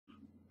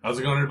How's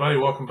it going, everybody?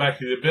 Welcome back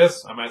to the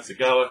Abyss. I'm at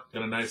Got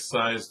a nice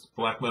sized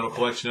black metal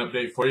collection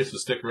update for you, so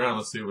stick around.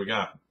 Let's see what we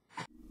got.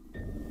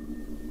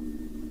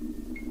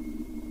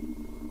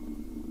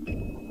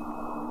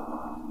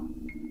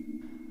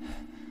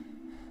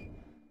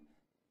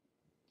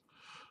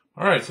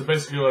 Alright, so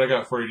basically what I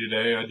got for you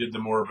today, I did the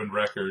Moribund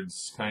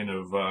Records kind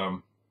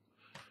of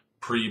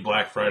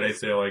pre-Black Friday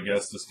sale, I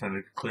guess, just trying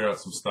to clear out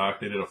some stock.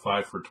 They did a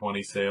 5 for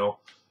 20 sale,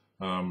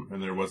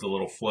 and there was a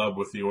little flub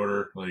with the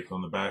order, like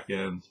on the back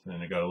end,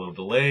 and it got a little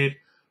delayed.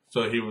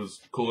 So he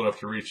was cool enough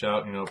to reach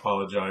out,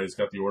 apologize,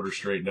 got the order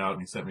straightened out,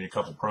 and he sent me a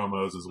couple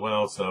promos as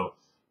well. So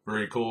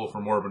very cool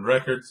for Moribund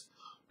Records.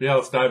 But yeah,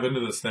 let's dive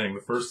into this thing.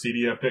 The first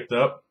CD I picked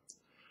up,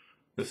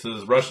 this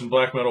is Russian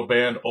black metal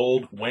band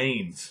Old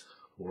Wains,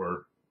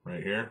 or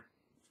right here.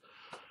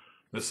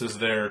 This is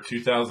their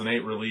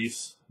 2008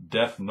 release,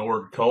 Death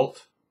Nord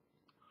Cult.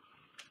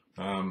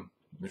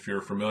 If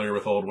you're familiar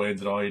with Old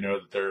Wains at all, you know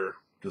that they're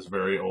just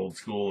very old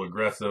school,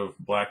 aggressive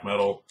black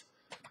metal.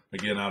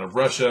 Again, out of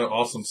Russia,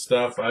 awesome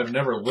stuff. I've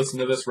never listened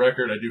to this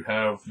record. I do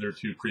have their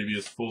two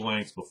previous full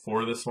lengths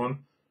before this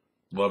one.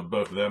 Loved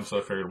both of them, so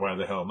I figured why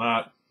the hell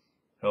not.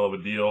 Hell of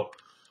a deal.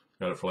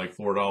 Got it for like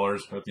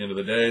 $4 at the end of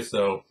the day.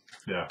 So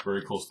yeah,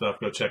 very cool stuff.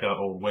 Go check out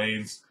Old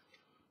Wains.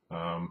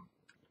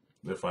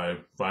 If I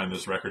find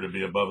this record to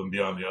be above and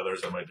beyond the others,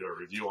 I might do a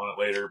review on it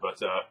later.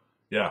 But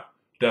yeah,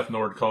 Death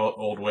Nord Cult,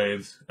 Old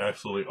Wains,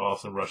 absolutely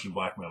awesome Russian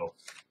black metal.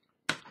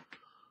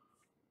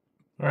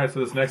 All right,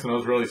 so this next one, I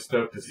was really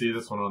stoked to see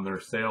this one on their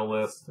sale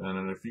list.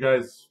 And if you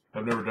guys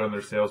have never done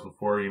their sales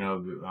before,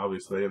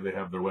 obviously they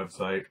have their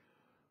website.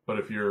 But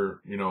if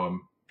you're,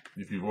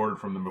 if you've ordered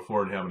from them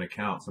before and have an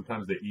account,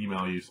 sometimes they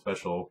email you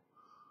special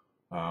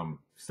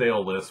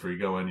sale lists where you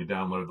go in, you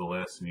download the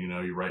list, and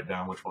you write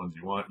down which ones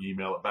you want, you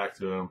email it back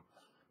to them,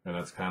 and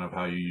that's kind of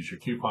how you use your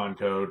coupon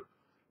code.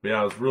 But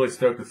yeah, I was really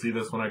stoked to see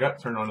this one. I got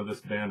turned on to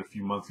this band a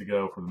few months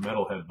ago for the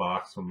Metalhead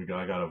box when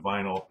I got a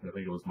vinyl. I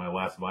think it was my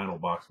last vinyl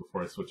box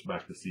before I switched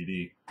back to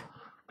CD.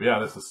 But yeah,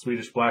 this is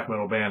Swedish black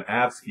metal band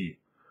Azag.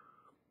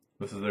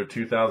 This is their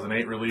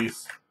 2008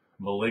 release,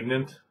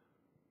 Malignant.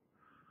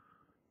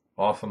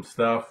 Awesome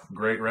stuff.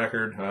 Great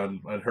record.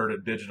 I'd heard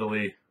it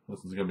digitally.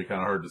 This is going to be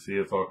kind of hard to see.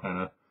 It's all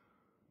kind of,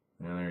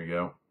 yeah, there you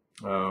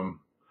go.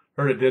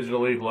 Heard it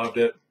digitally, loved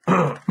it.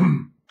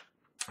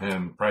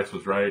 And price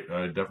was right.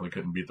 I definitely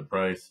couldn't beat the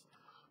price.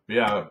 But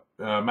yeah,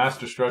 Mass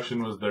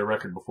Destruction was their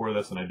record before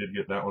this, and I did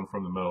get that one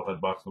from the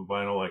Metalhead box on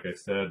vinyl, like I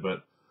said.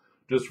 But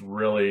just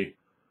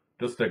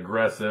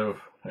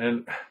aggressive.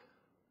 And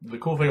the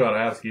cool thing about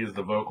Azag is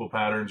the vocal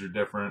patterns are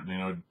different.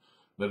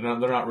 They're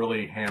not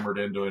really hammered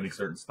into any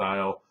certain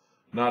style.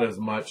 Not as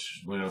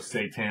much,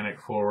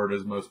 satanic forward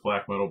as most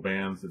black metal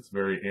bands. It's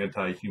very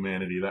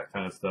anti-humanity, that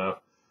kind of stuff.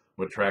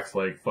 With tracks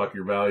like "Fuck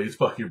Your Values,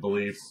 Fuck Your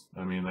Beliefs."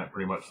 I mean, that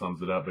pretty much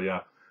sums it up. But yeah,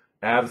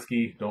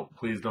 Azag,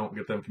 please don't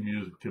get them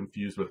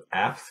confused with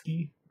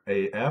Afsky,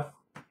 A-F.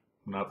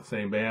 Not the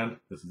same band.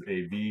 This is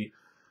A-V.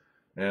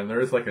 And there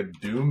is like a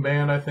Doom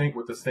band, I think,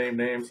 with the same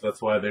name. So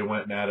that's why they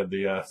went and added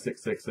the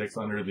 666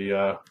 under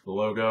the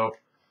logo.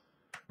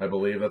 I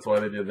believe that's why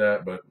they did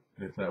that, but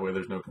that way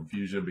there's no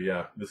confusion. But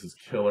yeah, this is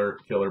killer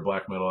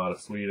black metal out of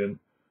Sweden.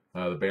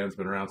 The band's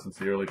been around since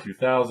the early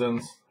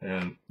 2000s,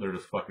 and they're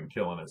just fucking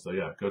killing it. So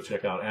yeah, go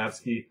check out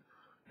Azag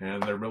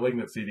and their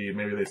Malignant CD.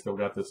 Maybe they still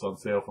got this on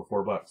sale for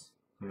 $4.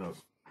 Who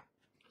knows?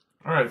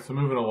 All right, so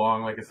moving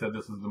along, like I said,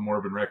 this is the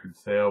Moribund Records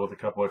sale with a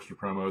couple extra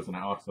promos, and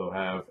I also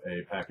have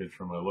a package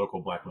from a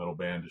local black metal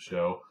band to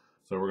show.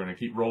 So we're going to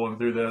keep rolling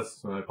through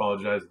this, and I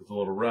apologize if it's a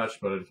little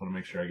rushed, but I just want to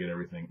make sure I get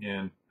everything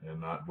in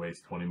and not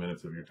waste 20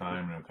 minutes of your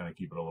time, and I'll kind of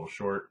keep it a little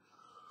short.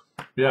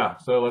 Yeah,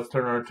 so let's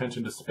turn our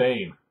attention to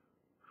Spain.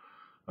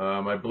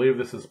 I believe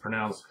this is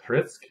pronounced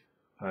Hritsk.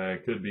 I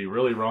could be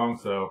really wrong,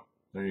 so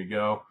there you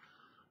go.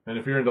 And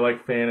if you're into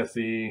like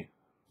fantasy,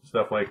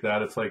 stuff like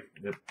that, it's like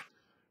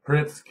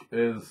Hritsk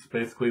is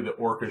basically the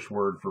Orcish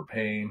word for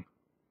pain.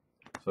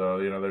 So,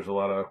 there's a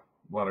lot of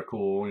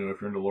cool, if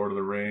you're into Lord of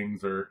the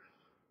Rings or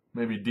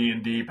maybe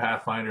D&D,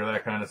 Pathfinder,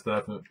 that kind of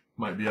stuff, it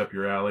might be up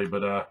your alley.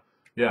 But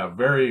yeah,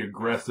 very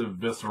aggressive,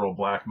 visceral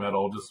black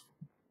metal, just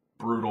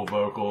brutal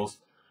vocals.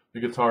 The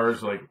guitar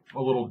is like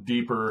a little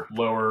deeper,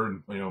 lower,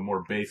 and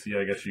more bassy,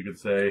 I guess you could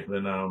say,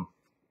 than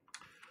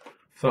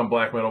some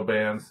black metal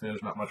bands.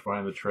 There's not much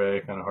behind the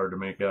tray, kind of hard to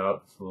make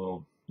out. It's a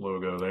little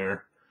logo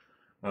there.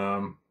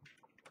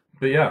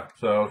 But yeah,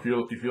 so if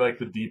you like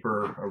the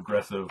deeper,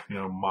 aggressive,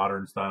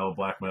 modern style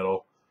black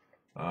metal,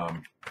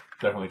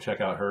 definitely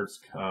check out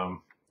Hritsk.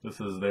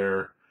 This is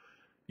their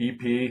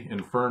EP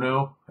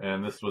Inferno,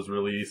 and this was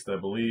released, I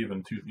believe,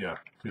 in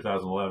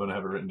 2011. I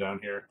have it written down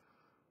here.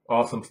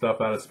 Awesome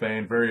stuff out of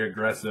Spain. Very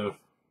aggressive.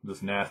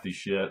 Just nasty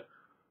shit.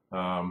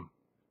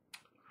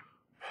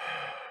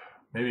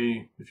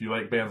 Maybe if you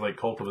like bands like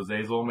Cult of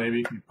Azazel,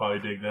 maybe you'd probably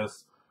dig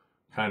this.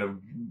 Kind of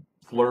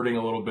flirting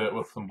a little bit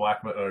with some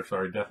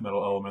death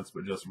metal elements,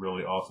 but just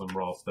really awesome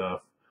raw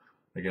stuff.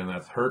 Again,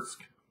 that's Hritsk.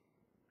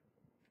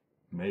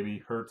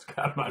 Maybe Hritsk.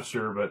 I'm not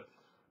sure, but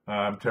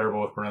I'm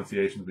terrible with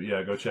pronunciations, but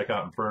yeah, go check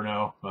out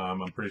Inferno.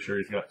 I'm pretty sure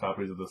he's got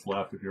copies of this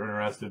left if you're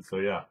interested. So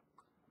yeah,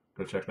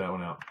 go check that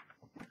one out.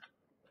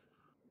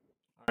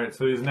 All right,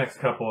 so these next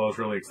couple I was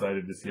really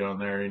excited to see on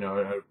there. You know,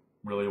 I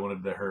really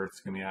wanted the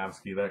Hertz,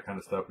 Gniavsky, that kind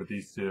of stuff, but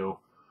these two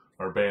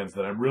are bands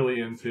that I'm really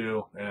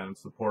into and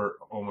support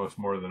almost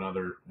more than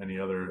any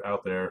other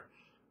out there.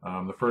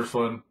 The first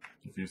one,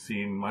 if you've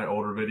seen my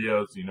older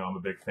videos, you know I'm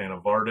a big fan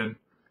of Varden,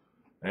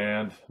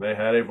 and they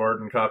had a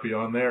Varden copy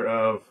on there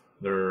of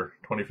their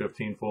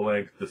 2015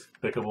 full-length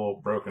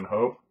Despicable Broken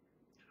Hope.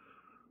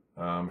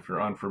 If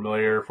you're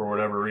unfamiliar for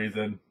whatever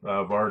reason,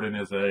 Varden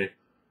is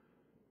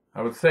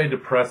I would say,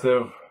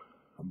 depressive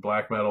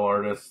black metal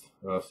artist,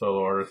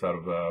 solo artist out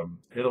of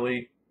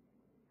Italy.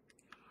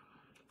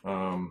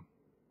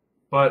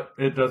 But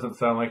it doesn't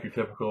sound like your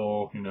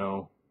typical, you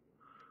know,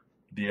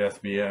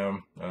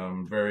 DSBM.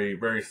 Very,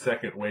 very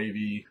second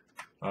wavy.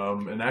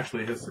 And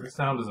actually his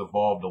sound has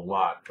evolved a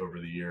lot over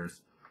the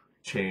years.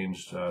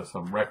 Changed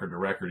some record to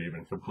record,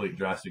 even complete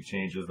drastic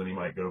changes. Then he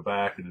might go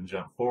back and then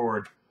jump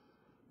forward.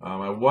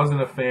 I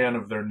wasn't a fan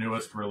of their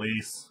newest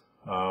release.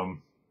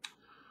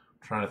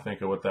 Trying to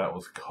think of what that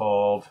was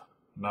called.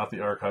 Not the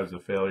Archives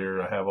of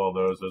Failure. I have all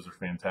those. Those are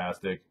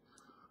fantastic.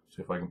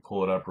 See if I can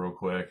pull it up real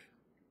quick.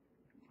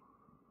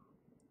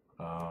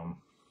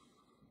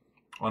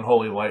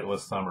 Unholy Lightless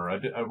Summer.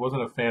 I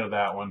wasn't a fan of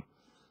that one.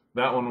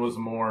 That one was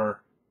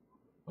more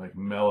like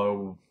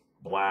mellow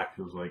black.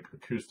 It was like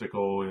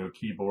acoustical, you know,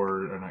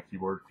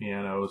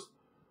 pianos.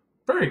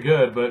 Very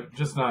good, but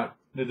just not.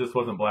 It just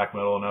wasn't black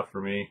metal enough for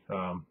me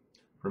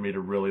to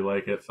really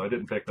like it. So I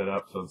didn't pick that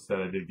up. So instead,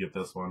 I did get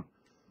this one.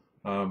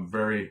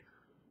 Very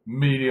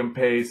medium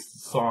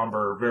paced,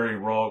 somber, very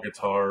raw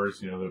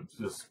guitars. You know,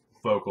 just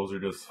vocals are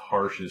just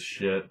harsh as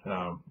shit.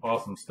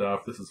 Awesome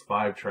stuff. This is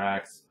 5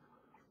 tracks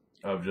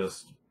of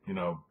just, you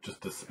know,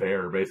 just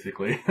despair,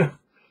 basically.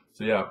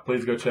 So yeah,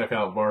 please go check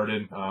out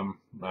Varden.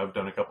 I've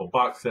done a couple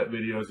box set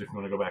videos if you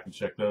want to go back and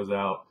check those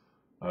out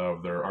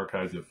of their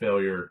Archives of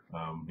Failure.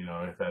 You know,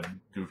 I've had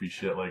goofy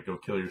shit like Go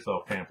Kill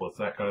Yourself pamphlets,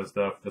 that kind of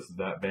stuff. This is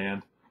that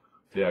band.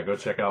 So yeah, go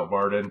check out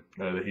Varden.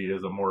 He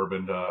is a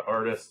Moribund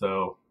artist,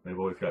 so they've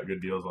always got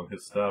good deals on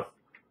his stuff.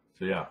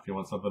 So yeah, if you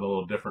want something a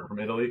little different from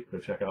Italy, go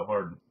check out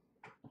Varden.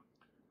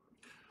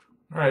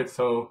 Alright,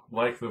 so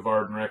like the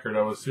Varden record,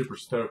 I was super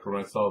stoked when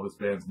I saw this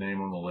band's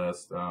name on the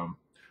list.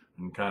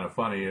 And kind of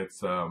funny,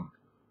 it's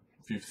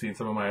if you've seen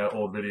some of my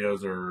old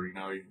videos, or you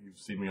know, you've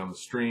seen me on the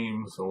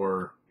streams,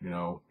 or you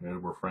know,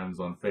 we're friends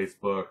on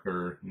Facebook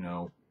or you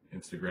know,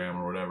 Instagram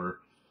or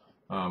whatever.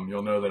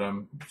 You'll know that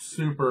I'm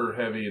super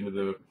heavy into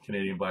the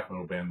Canadian black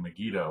metal band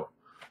Megiddo.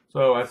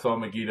 So I saw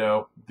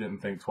Megiddo, didn't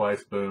think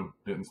twice, boom,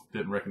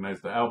 didn't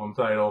recognize the album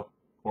title,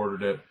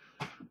 ordered it.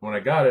 When I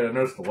got it, I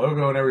noticed the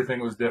logo and everything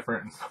was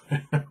different, and so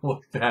I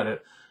looked at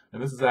it.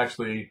 And this is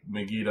actually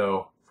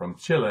Megiddo from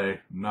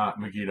Chile,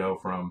 not Megiddo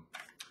from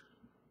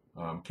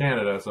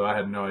Canada, so I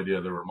had no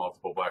idea there were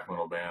multiple black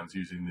metal bands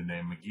using the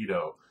name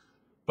Megiddo.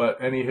 But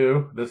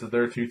anywho, this is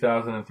their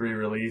 2003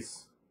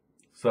 release,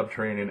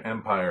 Subterranean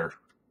Empire.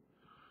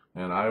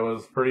 And I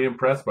was pretty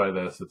impressed by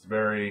this. It's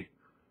very,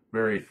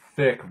 very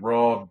thick,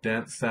 raw,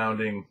 dense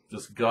sounding,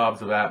 just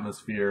gobs of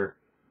atmosphere.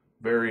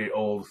 Very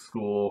old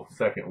school,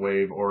 second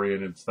wave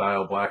oriented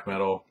style black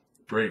metal.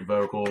 Great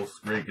vocals,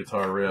 great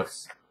guitar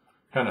riffs,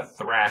 kind of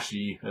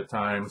thrashy at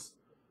times.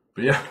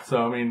 But yeah,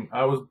 so I mean,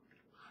 I was,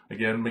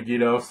 again,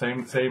 Megiddo,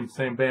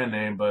 same band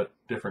name, but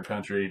different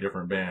country,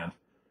 different band.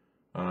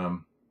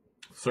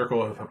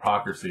 Circle of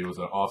Hypocrisy was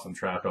an awesome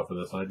track off of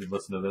this. And I did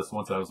listen to this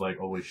once. I was like,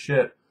 holy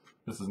shit,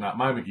 this is not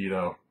my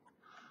Megiddo.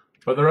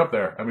 But they're up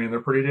there. I mean, they're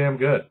pretty damn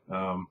good.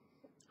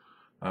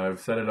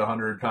 I've said it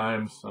 100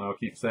 times, and I'll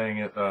keep saying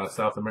it.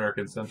 South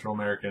American, Central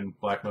American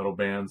black metal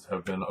bands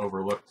have been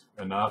overlooked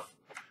enough,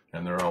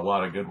 and there are a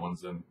lot of good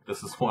ones. And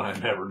this is one I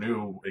never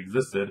knew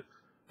existed.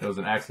 It was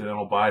an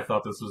accidental buy. I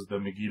thought this was the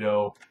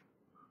Megiddo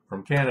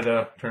from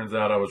Canada. Turns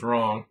out I was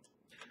wrong.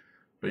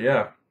 But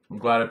yeah, I'm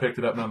glad I picked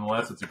it up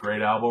nonetheless. It's a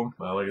great album.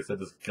 Like I said,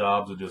 just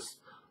gobs of just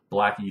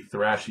blacky,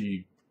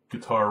 thrashy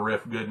guitar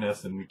riff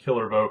goodness and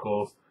killer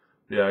vocals.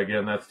 Yeah,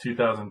 again, that's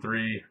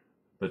 2003,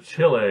 the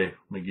Chile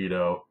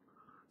Megiddo,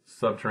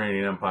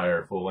 Subterranean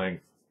Empire, full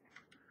length.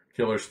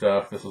 Killer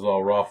stuff. This is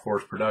all Raw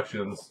Force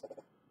Productions.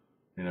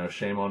 You know,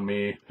 shame on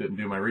me. Didn't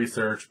do my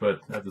research,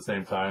 but at the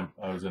same time,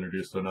 I was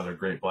introduced to another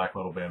great black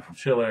metal band from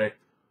Chile.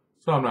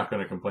 So I'm not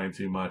going to complain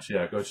too much.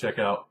 Yeah, go check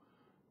out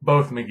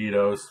both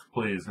Megiddos,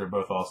 please. They're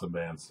both awesome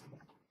bands.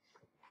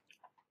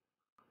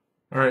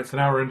 All right, so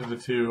now we're into the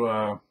two,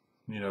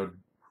 you know,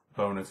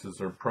 bonuses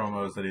or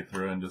promos that he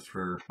threw in just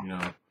for, you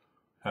know,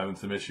 having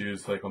some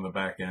issues like on the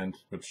back end,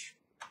 which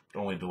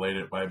only delayed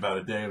it by about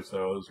a day or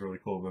so. It was really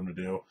cool of them to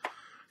do.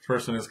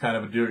 First one is kind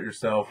of a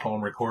do-it-yourself,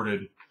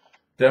 home-recorded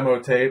demo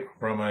tape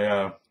from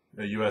a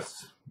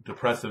U.S.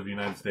 depressive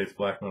United States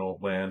black metal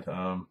band.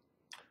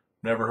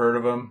 Never heard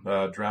of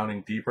them.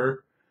 Drowning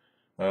Deeper.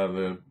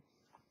 The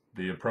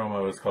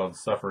promo is called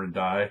Suffer and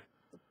Die.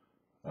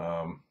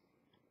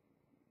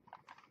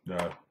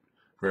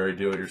 Very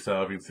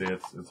do-it-yourself. You can see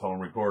it's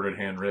home-recorded,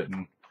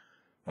 handwritten.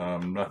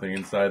 Nothing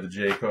inside the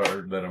J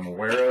card that I'm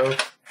aware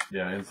of.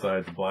 Yeah,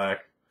 inside the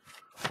black.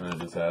 And it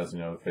just has, you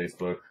know, the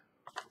Facebook.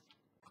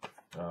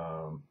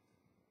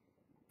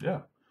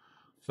 Yeah.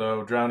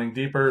 So, Drowning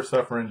Deeper,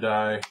 Suffer and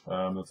Die.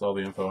 That's all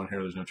the info in here.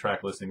 There's no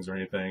track listings or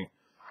anything.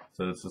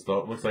 So, it's just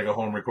looks like a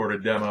home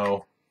recorded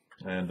demo.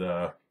 And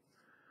the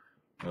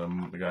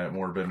guy at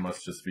Moribund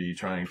must just be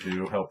trying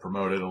to help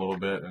promote it a little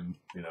bit and,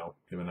 you know,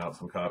 giving out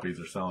some copies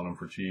or selling them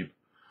for cheap.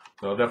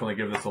 So I'll definitely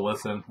give this a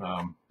listen.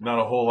 Not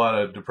a whole lot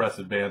of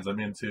depressive bands I'm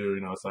into,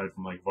 you know, aside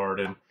from like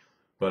Varden.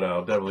 But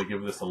I'll definitely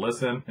give this a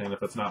listen. And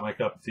if it's not my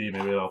cup of tea,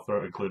 maybe I'll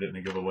include it in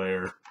a giveaway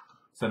or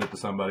send it to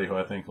somebody who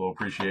I think will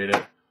appreciate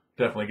it.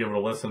 Definitely give it a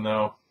listen,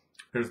 though.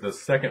 Here's the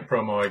second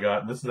promo I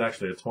got. And this is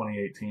actually a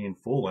 2018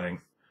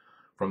 full-length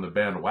from the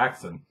band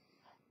Waxen.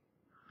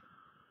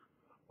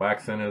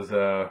 Waxen is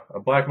a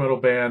black metal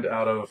band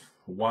out of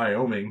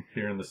Wyoming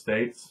here in the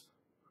States.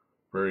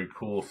 Very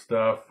cool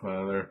stuff.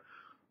 They're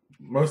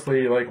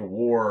mostly like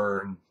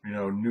war, you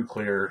know,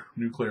 nuclear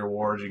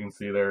war, as you can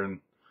see there, and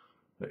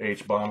the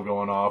H-bomb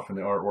going off and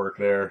the artwork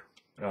there.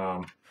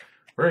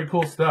 Very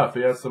cool stuff.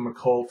 He has some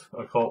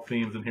occult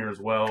themes in here as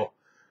well.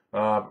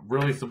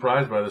 Really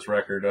surprised by this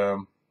record.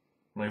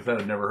 Like I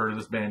said, I've never heard of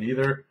this band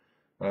either.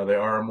 They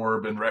are a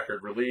Moribund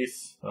record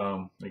release.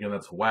 Again,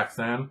 that's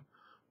Waxen,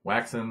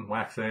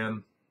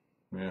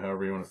 yeah,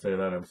 however you want to say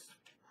that. It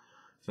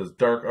says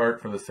Dark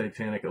Art for the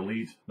Satanic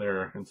Elite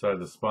there inside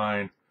the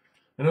spine.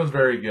 And it was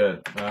very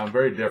good.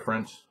 Very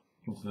different.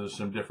 There's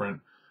some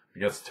different, I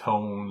guess,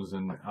 tones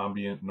and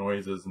ambient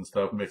noises and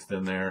stuff mixed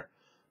in there.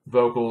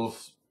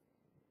 Vocals,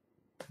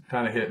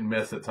 kind of hit and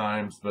miss at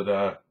times,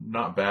 but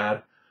not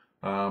bad.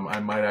 I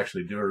might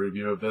actually do a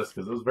review of this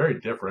because it was very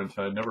different.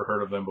 I'd never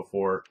heard of them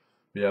before.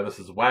 But yeah, this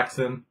is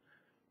Waxen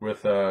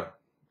with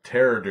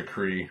Terror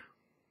Decree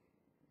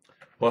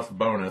plus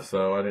bonus,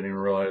 so I didn't even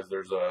realize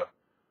there's a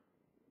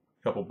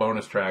couple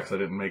bonus tracks I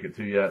didn't make it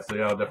to yet. So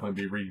yeah, I'll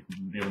definitely be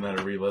giving that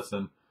a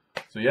re-listen.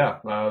 So yeah,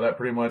 that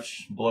pretty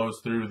much blows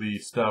through the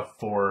stuff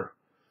for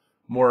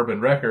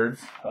Moribund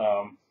Records.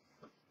 Now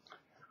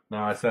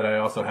I said I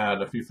also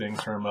had a few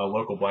things from a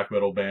local black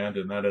metal band,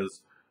 and that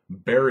is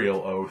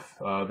Burial Oath.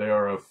 They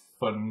are a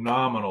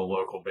phenomenal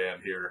local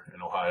band here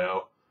in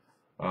Ohio.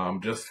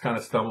 Just kind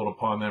of stumbled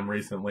upon them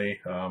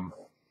recently.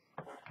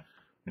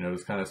 You know,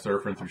 just kind of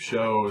surfing through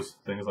shows,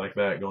 things like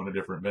that, going to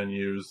different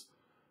venues,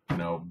 you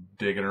know,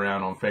 digging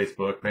around on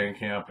Facebook,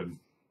 Bandcamp, and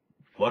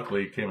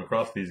luckily came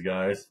across these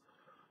guys.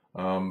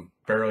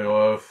 Burial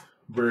Oath,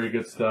 very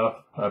good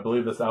stuff. I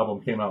believe this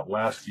album came out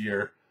last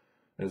year.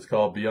 It's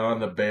called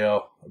Beyond the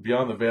Veil of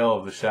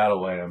the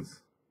Shadowlands.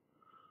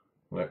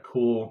 That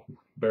cool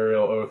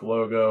Burial Oath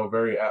logo,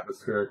 very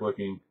atmospheric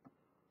looking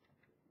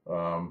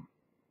album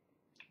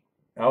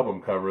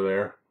cover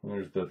there.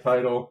 There's the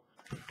title.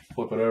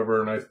 Flip it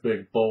over, nice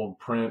big bold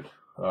print.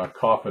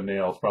 Coffin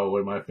Nails,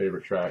 probably my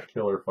favorite track.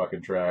 Killer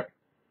fucking track.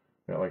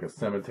 Got like a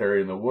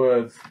cemetery in the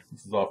woods.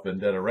 This is off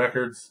Vendetta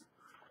Records.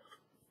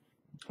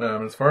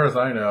 As far as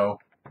I know,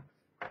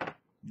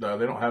 they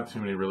don't have too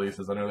many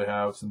releases. I know they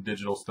have some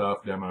digital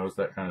stuff, demos,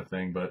 that kind of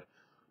thing, but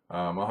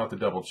I'll have to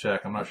double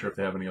check. I'm not sure if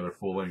they have any other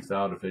full lengths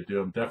out. If they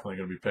do, I'm definitely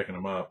going to be picking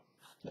them up.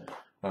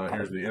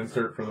 Here's the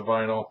insert for the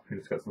vinyl.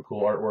 It's got some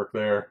cool artwork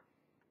there.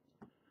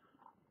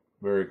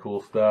 Very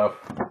cool stuff.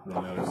 On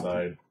the other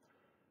side,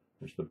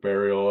 there's the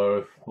Burial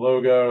Oath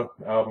logo,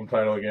 album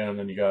title again, and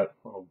then you got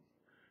little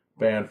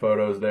band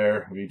photos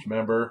there of each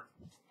member.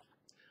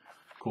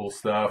 Cool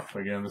stuff.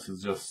 Again, this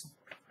is just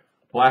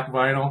black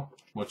vinyl,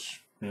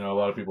 which, you know, a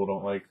lot of people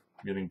don't like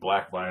getting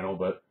black vinyl,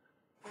 but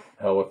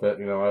hell with it.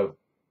 You know,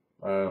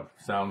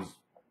 sounds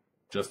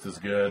just as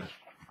good.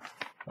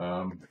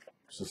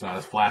 It's just not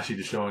as flashy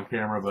to show on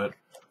camera, but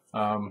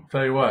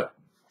tell you what,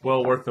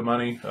 well worth the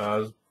money.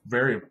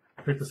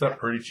 Picked this up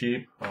pretty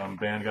cheap.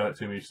 Band got it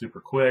to me super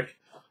quick,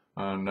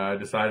 and I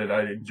decided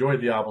I enjoyed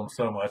the album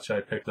so much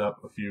I picked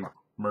up a few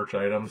merch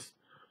items.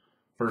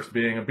 First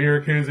being a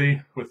beer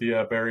koozie with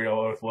the Burial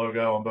Oath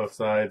logo on both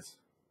sides.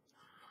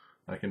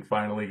 I can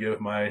finally give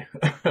my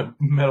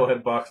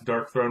Metalhead Box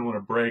Dark Throne one a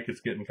break.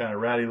 It's getting kind of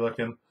ratty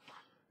looking.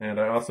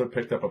 And I also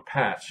picked up a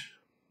patch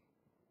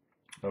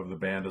of the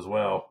band as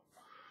well.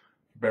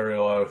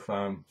 Burial Oath.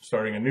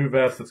 Starting a new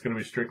vest that's going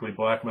to be strictly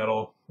black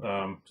metal.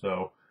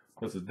 So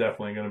this is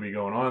definitely going to be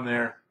going on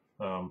there.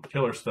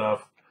 Killer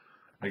stuff.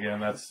 Again,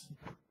 that's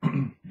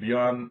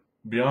Beyond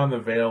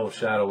the Veil of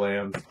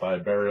Shadowlands by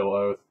Burial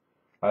Oath.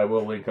 I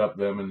will link up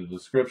them in the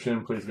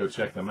description. Please go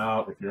check them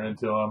out if you're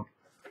into them.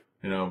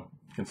 You know,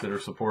 consider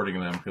supporting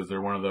them because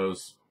they're one of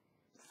those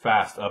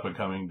fast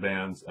up-and-coming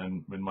bands,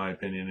 and in my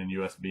opinion, in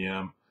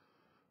USBM.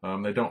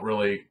 They don't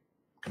really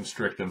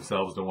constrict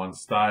themselves to one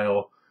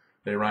style.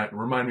 They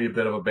remind me a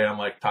bit of a band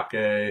like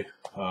Take,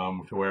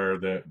 to where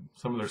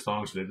some of their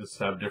songs, they just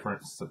have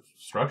different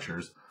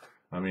structures.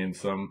 I mean,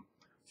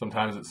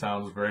 sometimes it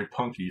sounds very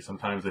punky,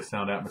 sometimes they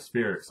sound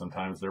atmospheric,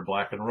 sometimes they're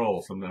black and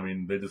roll.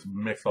 They just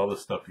mix all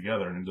this stuff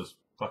together and it just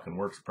fucking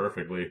works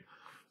perfectly.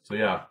 So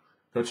yeah,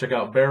 go check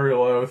out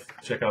Burial Oath,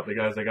 check out the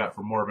guys I got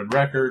from Moribund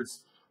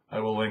Records. I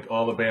will link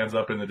all the bands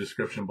up in the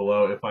description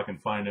below if I can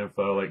find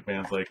info, like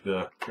bands like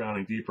the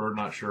Drowning Deeper.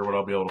 Not sure what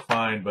I'll be able to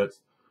find, but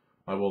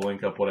I will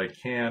link up what I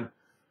can.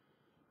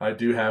 I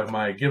do have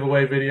my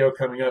giveaway video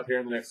coming up here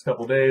in the next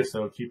couple days,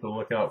 so keep a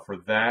lookout for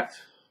that.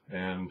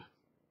 And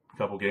a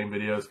couple game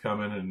videos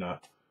coming, and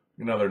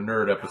another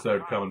nerd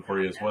episode coming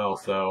for you as well.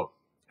 So,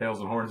 hails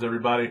and horns,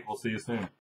 everybody. We'll see you soon.